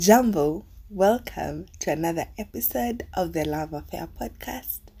Jumbo, welcome to another episode of the Love Affair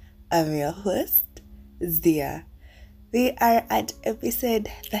podcast. I'm your host, Zia. We are at episode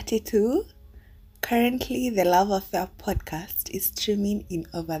 32. Currently, the Love Affair podcast is streaming in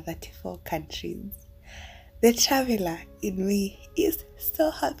over 34 countries. The traveler in me is so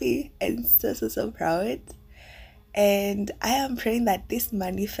happy and so proud. And I am praying that this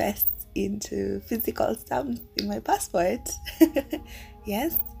manifests into physical stamps in my passport.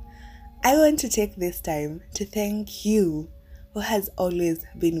 Yes. I want to take this time to thank you who has always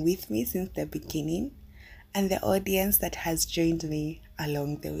been with me since the beginning and the audience that has joined me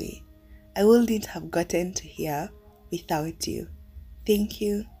along the way. I wouldn't have gotten to here without you. Thank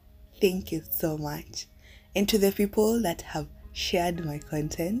you so much. And to the people that have shared my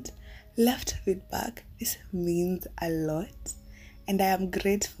content, left feedback, this means a lot. And I am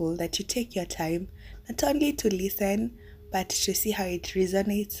grateful that you take your time not only to listen, but to see how it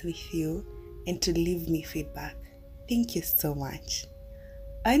resonates with you and to leave me feedback. Thank you so much.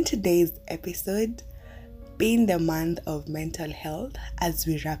 On today's episode, being the month of mental health, as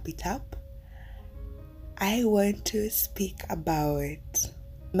we wrap it up, I want to speak about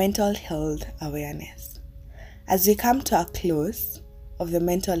mental health awareness. As we come to a close of the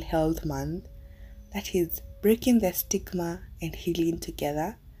mental health month, that is breaking the stigma and healing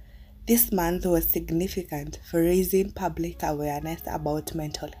together, this month was significant for raising public awareness about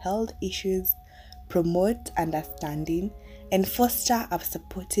mental health issues, promote understanding, and foster a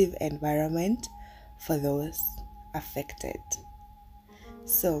supportive environment for those affected.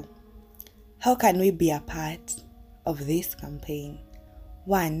 So, how can we be a part of this campaign?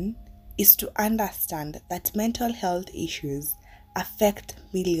 One is to understand that mental health issues affect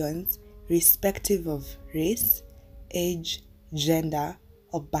millions irrespective of race, age, gender,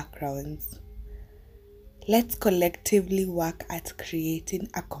 or backgrounds. Let's collectively work at creating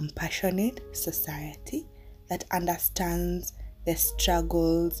a compassionate society that understands the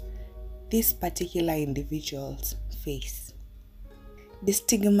struggles these particular individuals face.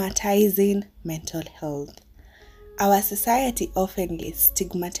 Destigmatizing mental health. Our society often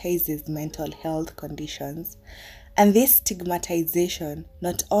stigmatizes mental health conditions, and this stigmatization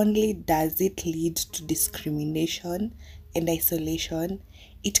not only does it lead to discrimination and isolation,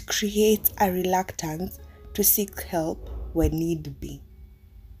 it creates a reluctance to seek help when need be.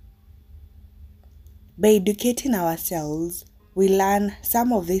 By educating ourselves, we learn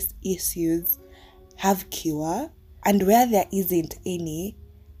some of these issues have cure, and where there isn't any,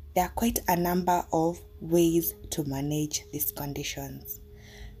 there are quite a number of ways to manage these conditions.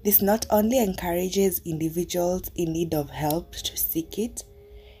 This not only encourages individuals in need of help to seek it,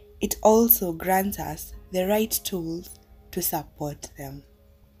 it also grants us the right tools to support them.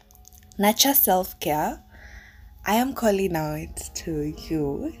 Nurture self-care. I am calling out to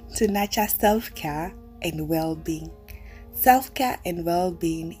you to nurture self-care and well-being. Self-care and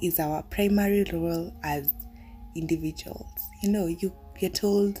well-being is our primary role as individuals. You're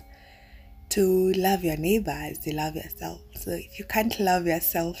told to love your neighbor as you love yourself. So if you can't love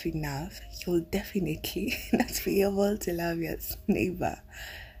yourself enough, you'll definitely not be able to love your neighbor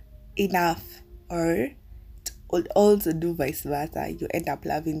enough, or would also do vice versa. You end up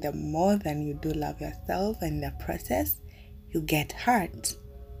loving them more than you do love yourself, and in the process, you get hurt.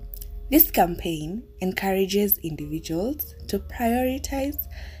 This campaign encourages individuals to prioritize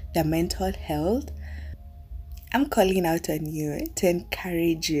their mental health. I'm calling out on you to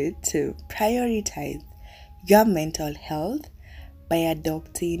encourage you to prioritize your mental health by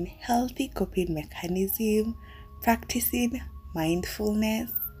adopting healthy coping mechanisms, practicing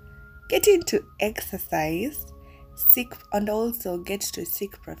mindfulness, getting to exercise, and also get to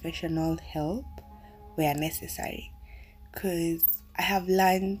seek professional help where necessary. Because I have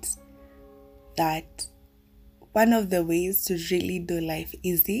learned that one of the ways to really do life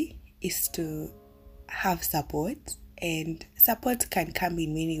easy is to have support, and support can come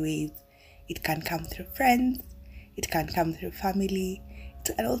in many ways. It can come through friends, it can come through family,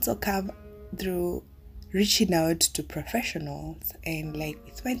 it can also come through reaching out to professionals, and like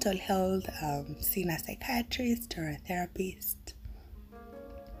with mental health, seeing a psychiatrist or a therapist,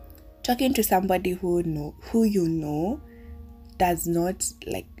 talking to somebody who you know does not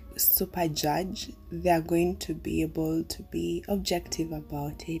super judge. They are going to be able to be objective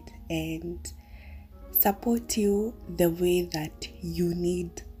about it and support you the way that you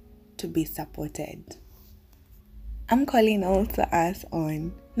need to be supported. I'm calling also us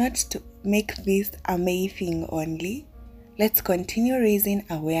on not to make this a May thing only. Let's continue raising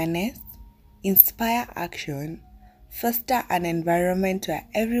awareness, inspire action, foster an environment where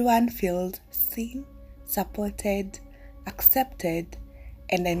everyone feels seen, supported, accepted,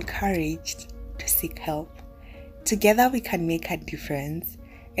 and encouraged to seek help. Together we can make a difference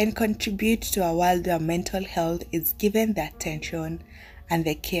and contribute to a world where mental health is given the attention and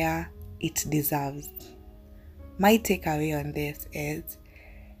the care it deserves. My takeaway on this is,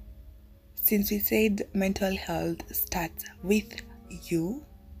 since we said mental health starts with you,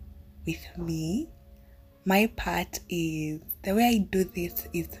 with me, my part is, the way I do this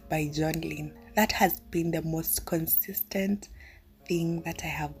is by journaling. That has been the most consistent thing that I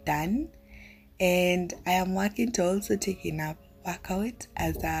have done. And I am working to also take enough workout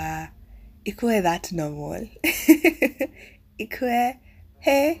as a ikuwe that normal. Ikuwe,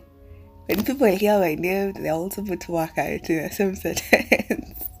 hey, when people hear my name, they also put workout in the same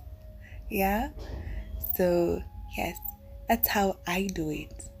sentence. Yeah? So, yes, that's how I do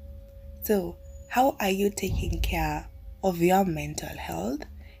it. So, how are you taking care of your mental health?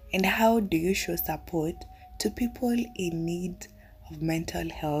 And how do you show support to people in need of mental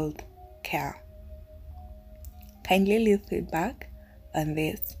health care? Kindly leave feedback on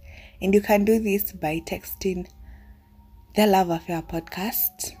this. And you can do this by texting the Love Affair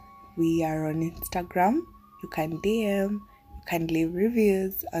Podcast. We are on Instagram. You can DM. You can leave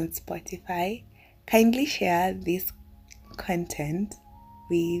reviews on Spotify. Kindly share this content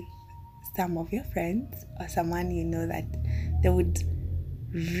with some of your friends or someone you know that they would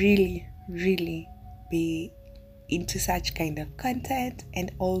really, really be into such kind of content,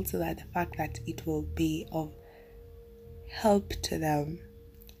 and also that the fact that it will be of help to them.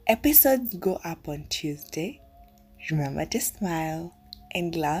 Episodes go up on Tuesday. Remember to smile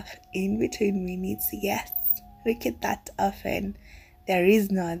and laugh in between minutes. Yes, make it that often. There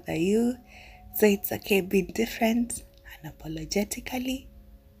is no other you, so it's okay being different and apologetically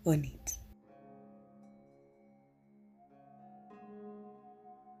own it.